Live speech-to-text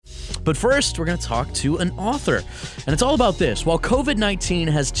But first, we're going to talk to an author. And it's all about this. While COVID-19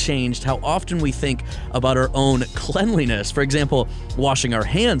 has changed how often we think about our own cleanliness, for example, washing our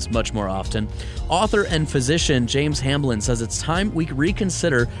hands much more often, author and physician James Hamblin says it's time we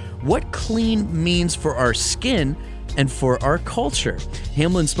reconsider what clean means for our skin and for our culture.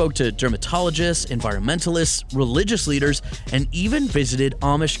 Hamblin spoke to dermatologists, environmentalists, religious leaders, and even visited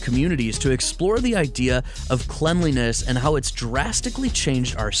Amish communities to explore the idea of cleanliness and how it's drastically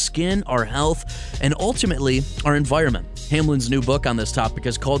changed our skin, our health, and ultimately our environment. Hamblin's new book on this topic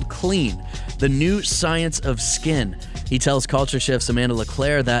is called Clean: The New Science of Skin. He tells Culture Shift's Amanda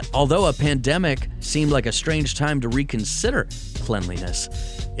LeClaire that although a pandemic seemed like a strange time to reconsider cleanliness,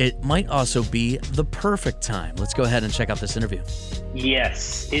 it might also be the perfect time. Let's go ahead and check out this interview.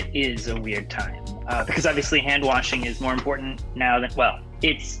 Yes, it is a weird time because obviously hand washing is more important now than, well,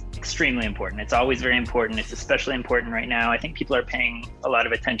 it's extremely important. It's always very important. It's especially important right now. I think people are paying a lot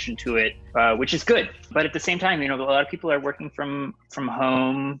of attention to it, which is good. But at the same time, a lot of people are working from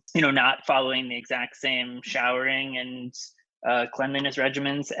home, not following the exact same showering and cleanliness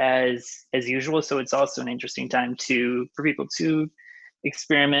regimens as usual. So it's also an interesting time for people to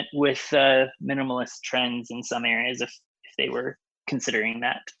experiment with minimalist trends in some areas if they were considering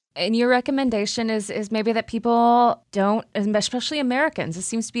that. And your recommendation is maybe that people don't, especially Americans, it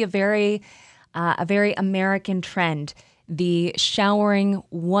seems to be a very American trend, the showering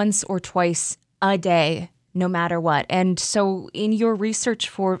once or twice a day, no matter what. And so in your research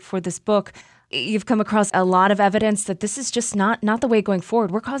for this book, you've come across a lot of evidence that this is just not the way going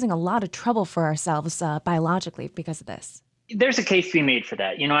forward. We're causing a lot of trouble for ourselves biologically because of this. There's a case to be made for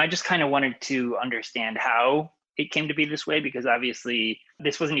that. I just kind of wanted to understand how it came to be this way, because obviously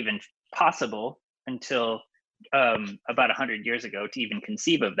this wasn't even possible until about 100 years ago to even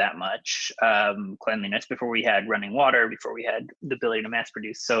conceive of that much cleanliness, before we had running water, before we had the ability to mass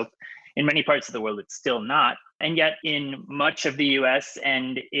produce soap. In many parts of the world, it's still not. And yet in much of the US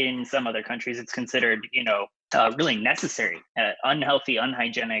and in some other countries, it's considered, really necessary, unhealthy,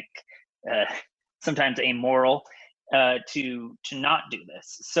 unhygienic, sometimes amoral, to not do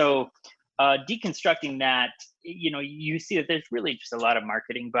this. So deconstructing that, you see that there's really just a lot of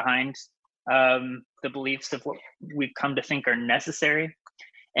marketing behind the beliefs of what we've come to think are necessary.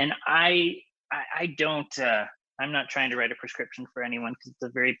 And I don't, I'm not trying to write a prescription for anyone, because it's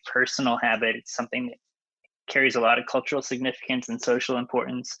a very personal habit. It's something that carries a lot of cultural significance and social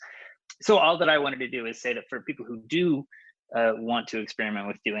importance. So all that I wanted to do is say that for people who do want to experiment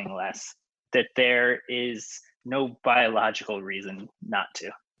with doing less, that there is no biological reason not to.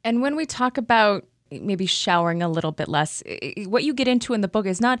 And when we talk about maybe showering a little bit less, what you get into in the book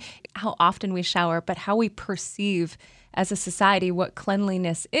is not how often we shower, but how we perceive as a society what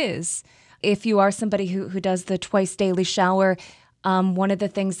cleanliness is. If you are somebody who does the twice daily shower, one of the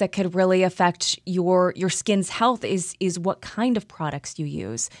things that could really affect your skin's health is what kind of products you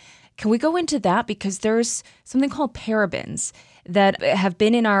use. Can we go into that? Because there's something called parabens that have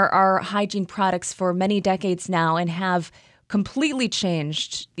been in our hygiene products for many decades now and have completely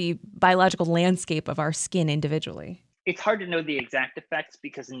changed the biological landscape of our skin individually. It's hard to know the exact effects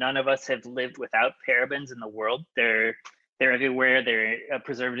because none of us have lived without parabens in the world. They're everywhere. They're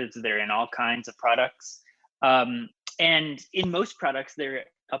preservatives. They're in all kinds of products. And in most products, there's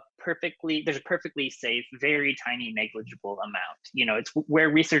a perfectly safe, very tiny, negligible amount. It's where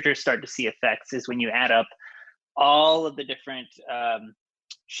researchers start to see effects is when you add up all of the different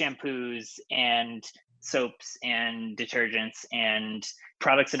shampoos and soaps and detergents and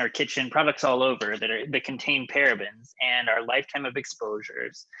products in our kitchen, products all over that contain parabens, and our lifetime of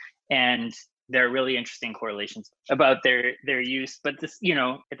exposures. And there are really interesting correlations about their use. But this,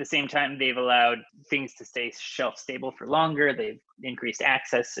 at the same time, they've allowed things to stay shelf stable for longer. They've increased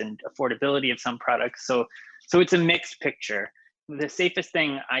access and affordability of some products. So it's a mixed picture. The safest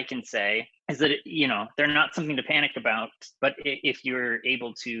thing I can say is that, they're not something to panic about, but if you're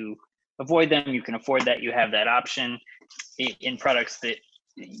able to avoid them, you can afford that, you have that option in products that,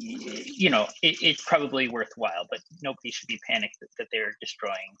 it's probably worthwhile, but nobody should be panicked that they're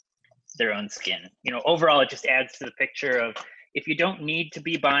destroying their own skin. Overall, it just adds to the picture of, if you don't need to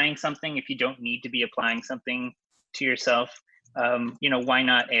be buying something, if you don't need to be applying something to yourself, why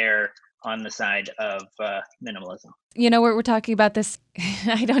not err on the side of minimalism? We're talking about this,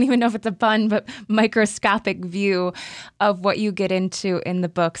 I don't even know if it's a pun, but microscopic view of what you get into in the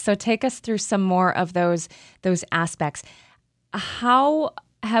book. So take us through some more of those aspects. How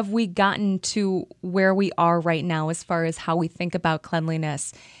have we gotten to where we are right now as far as how we think about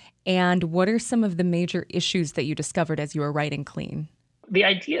cleanliness? And what are some of the major issues that you discovered as you were writing Clean? The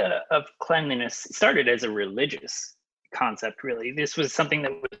idea of cleanliness started as a religious concept, really. This was something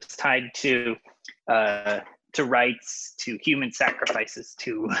that was tied to rights, to human sacrifices,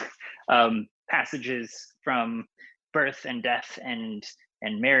 to passages from birth and death and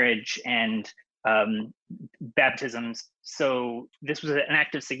marriage and baptisms. So this was an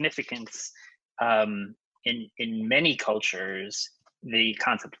act of significance in many cultures. The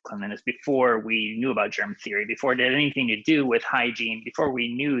concept of cleanliness, before we knew about germ theory, before it had anything to do with hygiene, before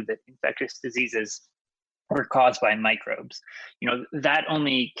we knew that infectious diseases were caused by microbes. That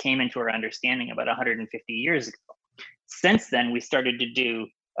only came into our understanding about 150 years ago. Since then, we started to do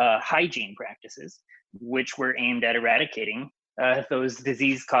hygiene practices, which were aimed at eradicating those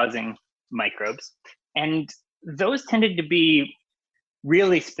disease-causing microbes. And those tended to be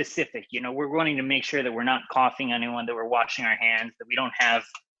really specific. We're wanting to make sure that we're not coughing on anyone, that we're washing our hands, that we don't have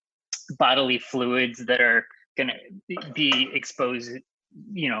bodily fluids that are going to be exposed,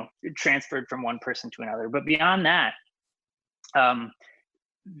 transferred from one person to another. But beyond that,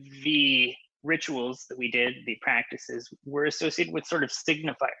 the rituals that we did, the practices, were associated with sort of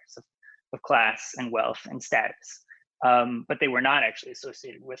signifiers of class and wealth and status. But they were not actually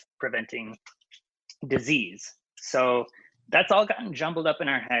associated with preventing disease. So that's all gotten jumbled up in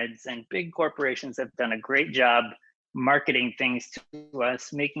our heads, and big corporations have done a great job marketing things to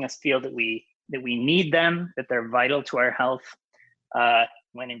us, making us feel that we need them, that they're vital to our health,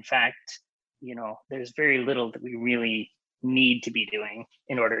 when in fact, there's very little that we really need to be doing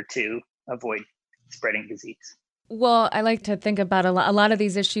in order to avoid spreading disease. Well, I like to think about a lot of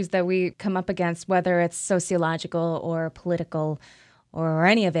these issues that we come up against, whether it's sociological or political or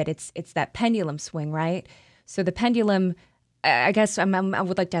any of it, it's that pendulum swing, right? So the pendulum, I guess I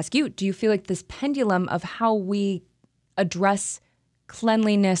would like to ask you, do you feel like this pendulum of how we address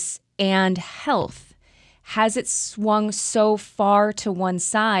cleanliness and health, has it swung so far to one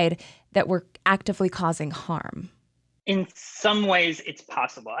side that we're actively causing harm? In some ways, it's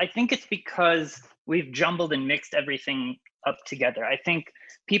possible. I think it's because we've jumbled and mixed everything up together. I think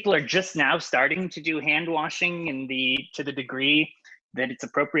people are just now starting to do hand washing to the degree that it's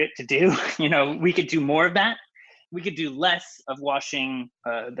appropriate to do. We could do more of that. We could do less of washing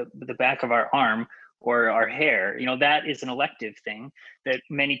the back of our arm or our hair. That is an elective thing that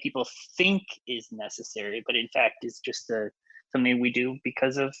many people think is necessary, but in fact is just something we do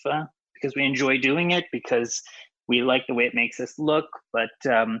because we enjoy doing it, because we like the way it makes us look. But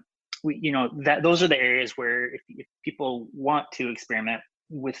those are the areas where if people want to experiment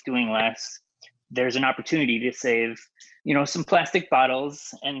with doing less, there's an opportunity to save, some plastic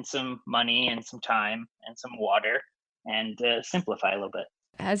bottles and some money and some time and some water, and simplify a little bit.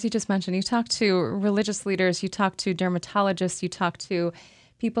 As you just mentioned, you talk to religious leaders, you talk to dermatologists, you talk to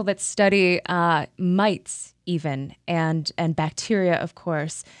people that study mites even, and bacteria, of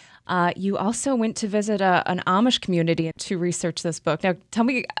course. You also went to visit an Amish community to research this book. Now, tell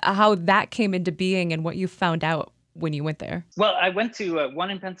me how that came into being and what you found out when you went there. Well, I went to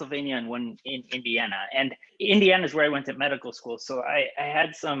one in Pennsylvania and one in Indiana. And Indiana is where I went to medical school. So I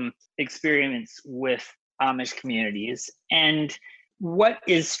had some experience with Amish communities. And what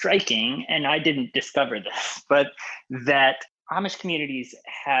is striking, and I didn't discover this, but that Amish communities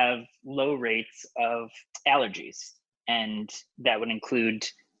have low rates of allergies. And that would include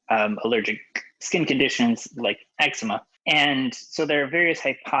allergic skin conditions like eczema. And so there are various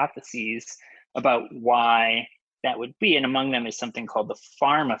hypotheses about why that would be. And among them is something called the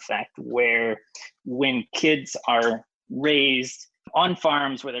farm effect, where when kids are raised on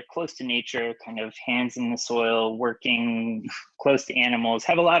farms where they're close to nature, kind of hands in the soil, working close to animals,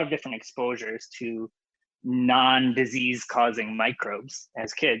 have a lot of different exposures to non-disease causing microbes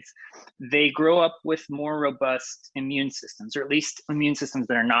as kids, they grow up with more robust immune systems, or at least immune systems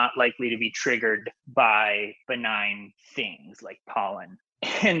that are not likely to be triggered by benign things like pollen.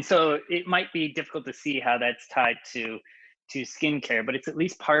 And so it might be difficult to see how that's tied to skincare, but it's at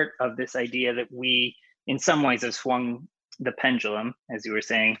least part of this idea that we, in some ways, have swung the pendulum, as you were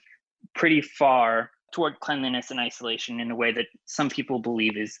saying, pretty far toward cleanliness and isolation in a way that some people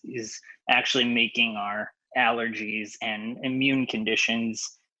believe is actually making our allergies and immune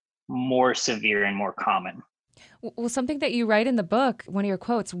conditions more severe and more common. Well, something that you write in the book, one of your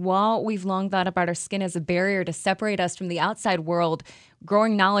quotes, while we've long thought about our skin as a barrier to separate us from the outside world,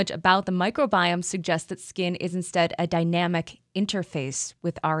 growing knowledge about the microbiome suggests that skin is instead a dynamic interface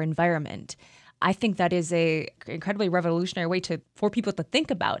with our environment. I think that is a incredibly revolutionary way for people to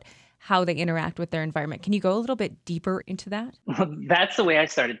think about how they interact with their environment. Can you go a little bit deeper into that? Well, that's the way I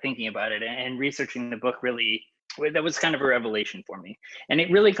started thinking about it, and researching the book really, that was kind of a revelation for me. And it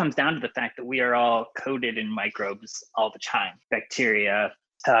really comes down to the fact that we are all coated in microbes all the time. Bacteria,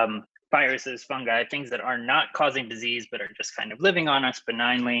 viruses, fungi, things that are not causing disease, but are just kind of living on us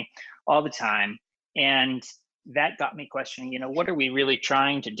benignly all the time. And that got me questioning, what are we really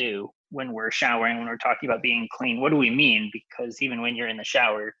trying to do when we're showering, when we're talking about being clean? What do we mean? Because even when you're in the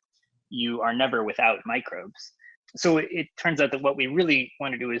shower, you are never without microbes. So it turns out that what we really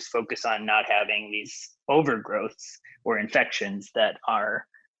want to do is focus on not having these overgrowths or infections that are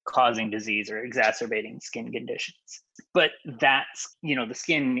causing disease or exacerbating skin conditions. But that's, the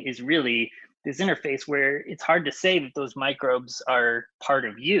skin is really this interface where it's hard to say that those microbes are part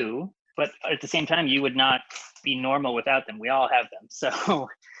of you, but at the same time, you would not be normal without them. We all have them. So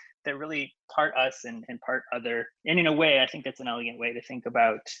they're really part us and part other. And in a way, I think that's an elegant way to think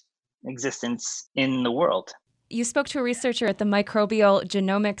about existence in the world. You spoke to a researcher at the microbial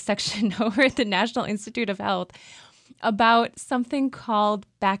genomics section over at the National Institute of Health about something called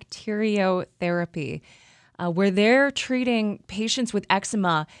bacteriotherapy, where they're treating patients with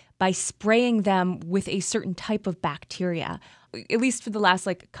eczema by spraying them with a certain type of bacteria. At least for the last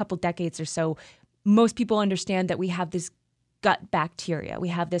couple decades or so, most people understand that we have this gut bacteria. We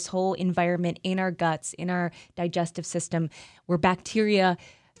have this whole environment in our guts, in our digestive system, where bacteria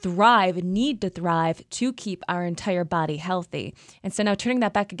thrive and need to thrive to keep our entire body healthy. And so now turning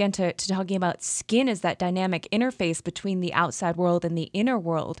that back again to talking about skin as that dynamic interface between the outside world and the inner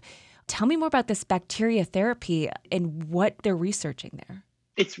world. Tell me more about this bacteriotherapy and what they're researching there.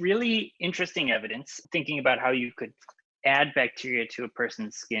 It's really interesting evidence thinking about how you could add bacteria to a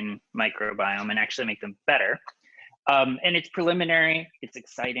person's skin microbiome and actually make them better. And it's preliminary, it's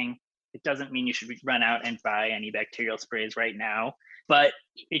exciting. It doesn't mean you should run out and buy any bacterial sprays right now, but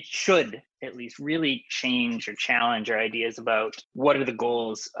it should at least really change or challenge our ideas about what are the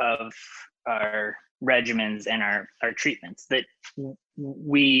goals of our regimens and our treatments, that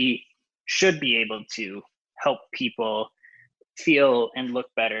we should be able to help people feel and look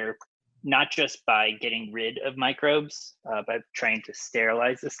better, not just by getting rid of microbes, by trying to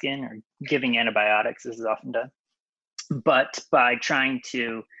sterilize the skin or giving antibiotics, as is often done, but by trying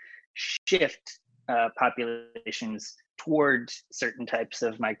to shift populations toward certain types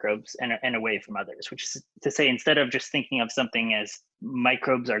of microbes and away from others, which is to say, instead of just thinking of something as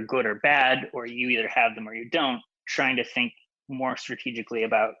microbes are good or bad, or you either have them or you don't, trying to think more strategically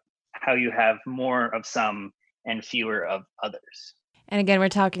about how you have more of some and fewer of others. And again, we're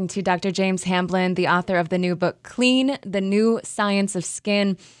talking to Dr. James Hamblin, the author of the new book, Clean, The New Science of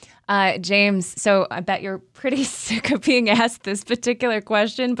Skin. James, so I bet you're pretty sick of being asked this particular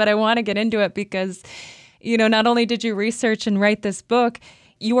question, but I want to get into it because, not only did you research and write this book,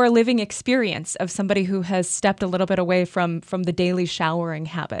 you are living experience of somebody who has stepped a little bit away from the daily showering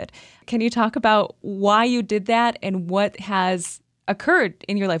habit. Can you talk about why you did that and what has occurred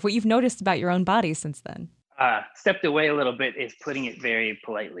in your life, what you've noticed about your own body since then? Stepped away a little bit is putting it very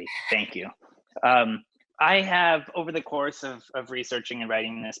politely. Thank you. I have, over the course of researching and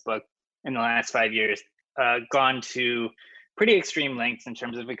writing this book in the last 5 years, gone to pretty extreme lengths in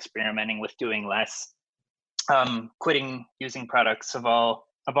terms of experimenting with doing less, quitting using products of all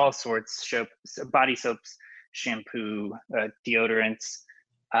sorts, body soaps, shampoo, deodorants.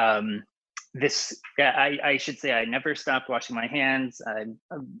 I should say I never stopped washing my hands. I'm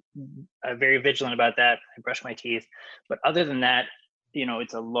very vigilant about that. I brush my teeth. But other than that,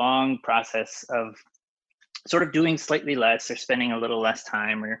 it's a long process of sort of doing slightly less or spending a little less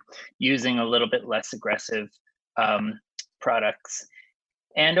time or using a little bit less aggressive products.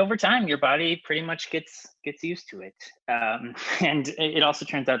 And over time, your body pretty much gets used to it. And it also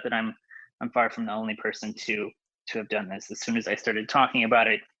turns out that I'm far from the only person to have done this. As soon as I started talking about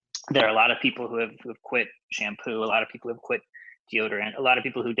it, there are a lot of people who have quit shampoo, a lot of people who have quit deodorant, a lot of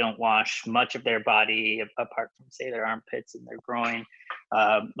people who don't wash much of their body apart from, say, their armpits and their groin,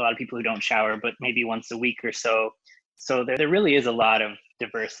 a lot of people who don't shower, but maybe once a week or so. So there really is a lot of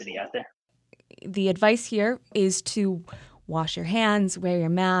diversity out there. The advice here is to wash your hands, wear your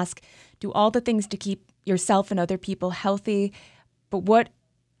mask, do all the things to keep yourself and other people healthy. But what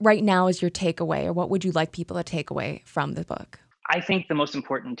right now is your takeaway, or what would you like people to take away from the book? I think the most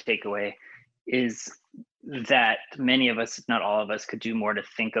important takeaway is that many of us, if not all of us, could do more to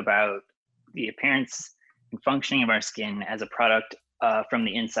think about the appearance and functioning of our skin as a product from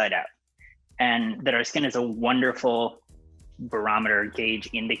the inside out. And that our skin is a wonderful barometer, gauge,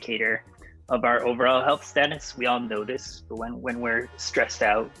 indicator of our overall health status. We all know this, but when we're stressed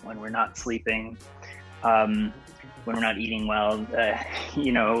out, when we're not sleeping, when we're not eating well,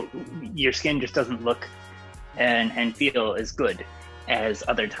 your skin just doesn't look and feel as good as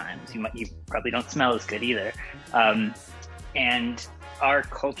other times. You probably don't smell as good either. And our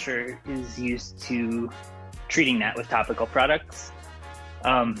culture is used to treating that with topical products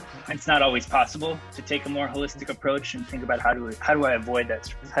It's not always possible to take a more holistic approach and think about how do I avoid that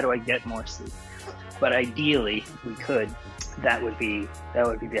stress? How do I get more sleep? But ideally, we could. That would be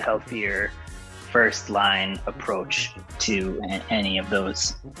the healthier first line approach to any of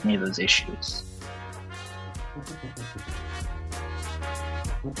those issues.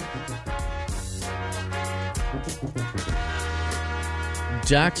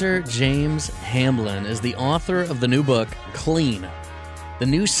 Dr. James Hamblin is the author of the new book, Clean, The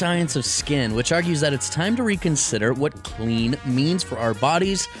New Science of Skin, which argues that it's time to reconsider what clean means for our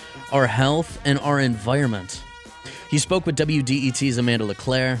bodies, our health, and our environment. He spoke with WDET's Amanda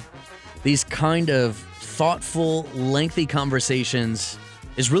LeClaire. These kind of thoughtful, lengthy conversations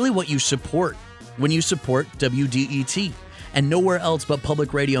is really what you support when you support WDET. And nowhere else but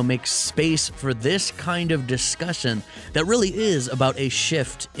public radio makes space for this kind of discussion that really is about a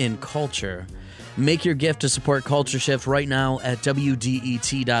shift in culture. Make your gift to support Culture Shift right now at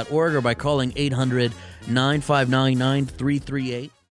WDET.org or by calling 800-959-9338.